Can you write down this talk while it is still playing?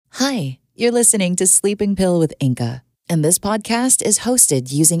Hi, you're listening to Sleeping Pill with Inka, and this podcast is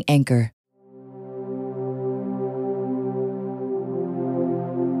hosted using Anchor.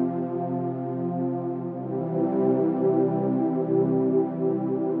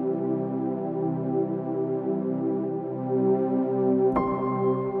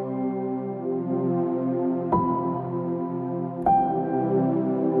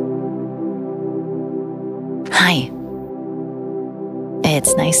 Hi.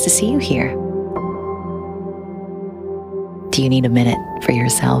 It's nice to see you here. Do you need a minute for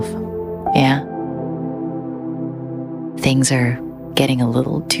yourself? Yeah? Things are getting a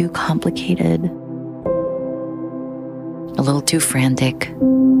little too complicated, a little too frantic.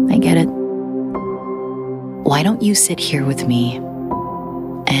 I get it. Why don't you sit here with me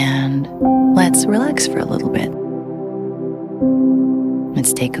and let's relax for a little bit.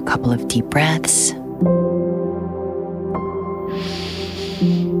 Let's take a couple of deep breaths.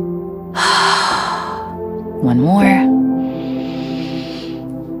 One more.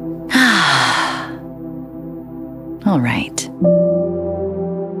 All right.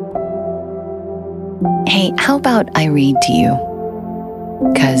 Hey, how about I read to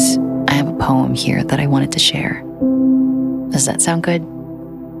you? Because I have a poem here that I wanted to share. Does that sound good?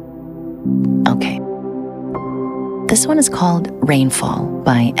 Okay. This one is called Rainfall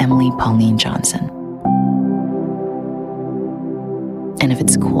by Emily Pauline Johnson. And if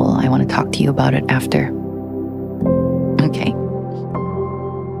it's cool, I want to talk to you about it after. Okay.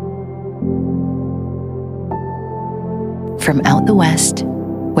 From out the west,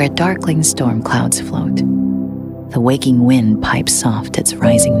 where darkling storm clouds float, the waking wind pipes soft its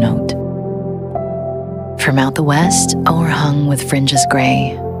rising note. From out the west, o'erhung with fringes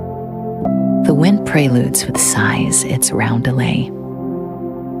gray, the wind preludes with sighs its roundelay.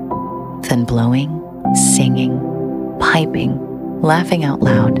 Then blowing, singing, piping, laughing out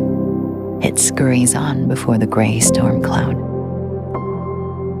loud, it scurries on before the gray storm cloud.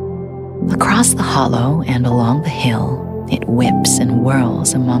 Across the hollow and along the hill, it whips and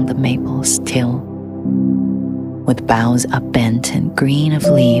whirls among the maples till, with boughs upbent and green of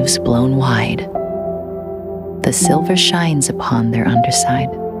leaves blown wide, the silver shines upon their underside,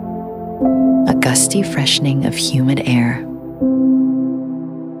 a gusty freshening of humid air.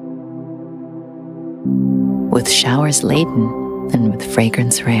 With showers laden and with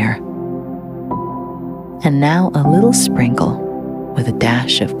fragrance rare, and now a little sprinkle with a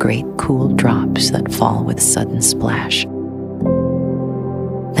dash of great cool drops that fall with sudden splash.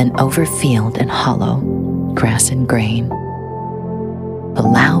 Then over field and hollow, grass and grain, the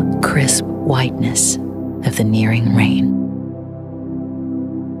loud crisp whiteness of the nearing rain.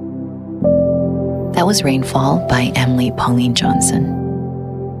 That was Rainfall by Emily Pauline Johnson.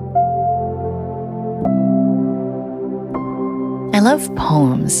 I love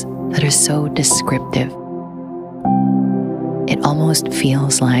poems that are so descriptive. It almost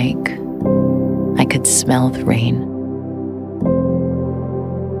feels like I could smell the rain.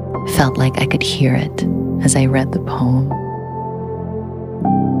 Felt like I could hear it as I read the poem.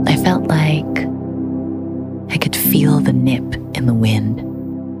 I felt like I could feel the nip in the wind.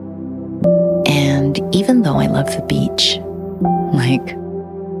 And even though I love the beach, like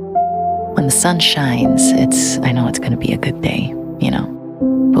when the sun shines, I know it's going to be a good day, you know.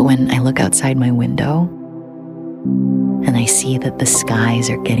 But when I look outside my window and I see that the skies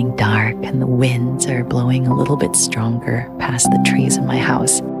are getting dark and the winds are blowing a little bit stronger past the trees in my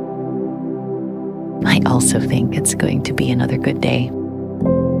house, I also think it's going to be another good day.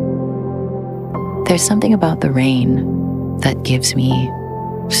 There's something about the rain that gives me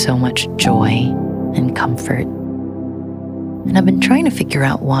so much joy and comfort. And I've been trying to figure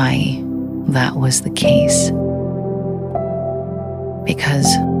out why that was the case.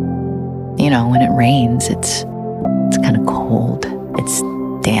 Because, you know, when it rains, it's kind of cold, it's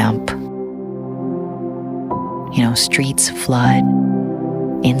damp. You know, streets flood,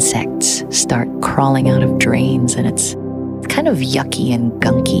 insects start crawling out of drains, and it's kind of yucky and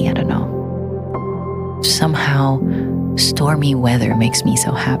gunky, I don't know. Somehow, stormy weather makes me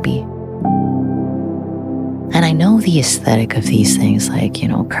so happy. And I know the aesthetic of these things, like, you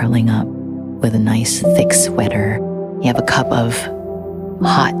know, curling up with a nice thick sweater. You have a cup of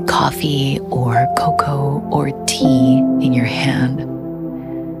hot coffee or cocoa or tea in your hand.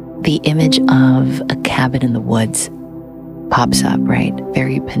 The image of a cabin in the woods pops up, right?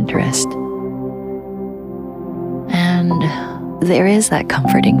 Very Pinterest. And there is that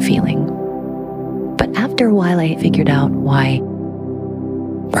comforting feeling. But after a while, I figured out why,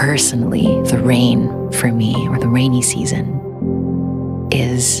 personally, the rain for me, or the rainy season,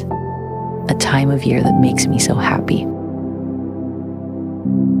 is a time of year that makes me so happy.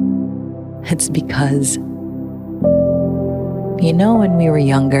 It's because, when we were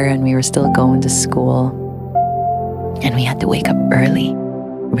younger and we were still going to school and we had to wake up early,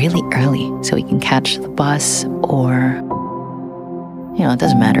 really early, so we can catch the bus, or, it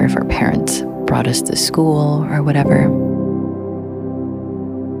doesn't matter if our parents brought us to school or whatever.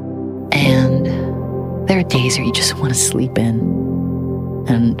 And there are days where you just want to sleep in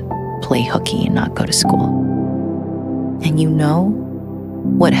and play hooky and not go to school.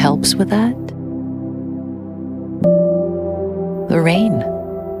 And what helps with that? The rain.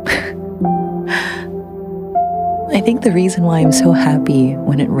 I think the reason why I'm so happy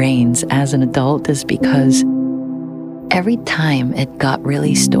when it rains as an adult is because every time it got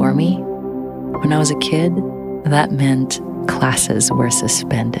really stormy when I was a kid, that meant classes were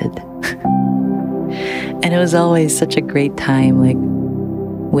suspended. And it was always such a great time, like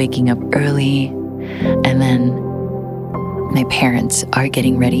waking up early, and then my parents are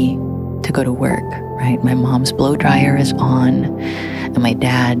getting ready to go to work, right? My mom's blow dryer is on, and my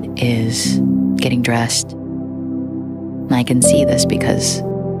dad is getting dressed. And I can see this because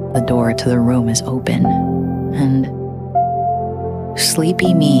the door to the room is open, and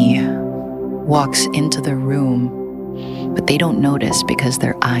sleepy me walks into the room, but they don't notice because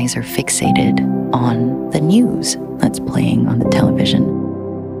their eyes are fixated on the news that's playing on the television.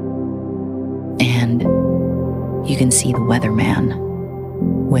 And you can see the weatherman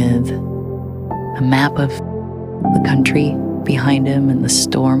with a map of the country behind him and the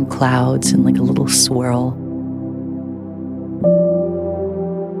storm clouds and like a little swirl.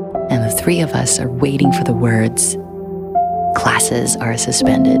 And the three of us are waiting for the words, "Classes are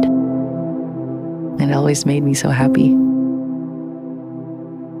suspended." And it always made me so happy.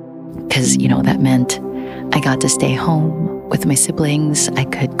 Because, that meant I got to stay home with my siblings. I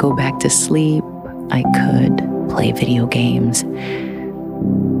could go back to sleep. I could play video games.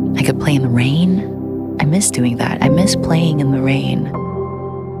 I could play in the rain. I miss doing that. I miss playing in the rain.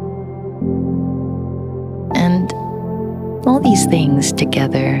 And all these things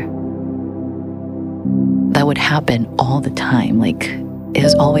together that would happen all the time. Like, it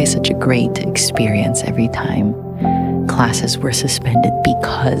was always such a great experience every time classes were suspended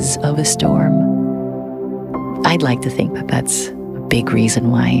because of a storm. I'd like to think that that's a big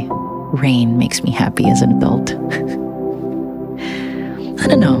reason why rain makes me happy as an adult. I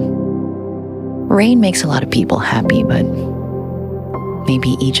don't know. Rain makes a lot of people happy, but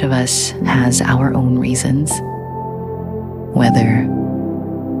maybe each of us has our own reasons. Whether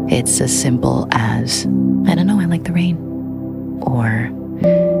it's as simple as, I don't know, I like the rain, or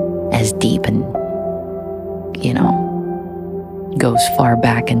as deep and, goes far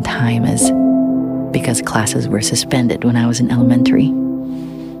back in time as because classes were suspended when I was in elementary.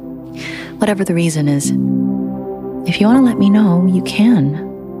 Whatever the reason is, if you want to let me know, you can.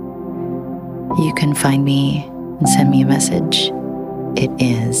 You can find me and send me a message. It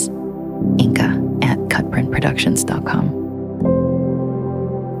is inca@cutprintproductions.com.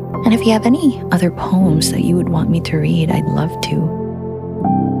 And if you have any other poems that you would want me to read, I'd love to.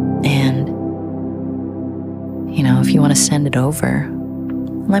 And, if you want to send it over,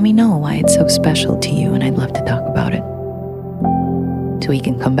 let me know why it's so special to you, and I'd love to talk about it. So we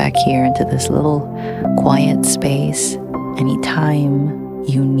can come back here into this little quiet space anytime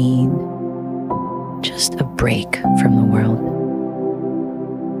you need just a break from the world.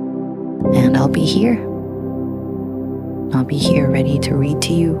 And I'll be here. I'll be here ready to read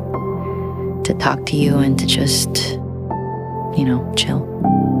to you, to talk to you, and to just, chill.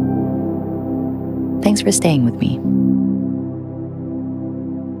 Thanks for staying with me.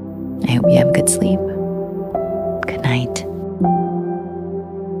 I hope you have a good sleep. Good night.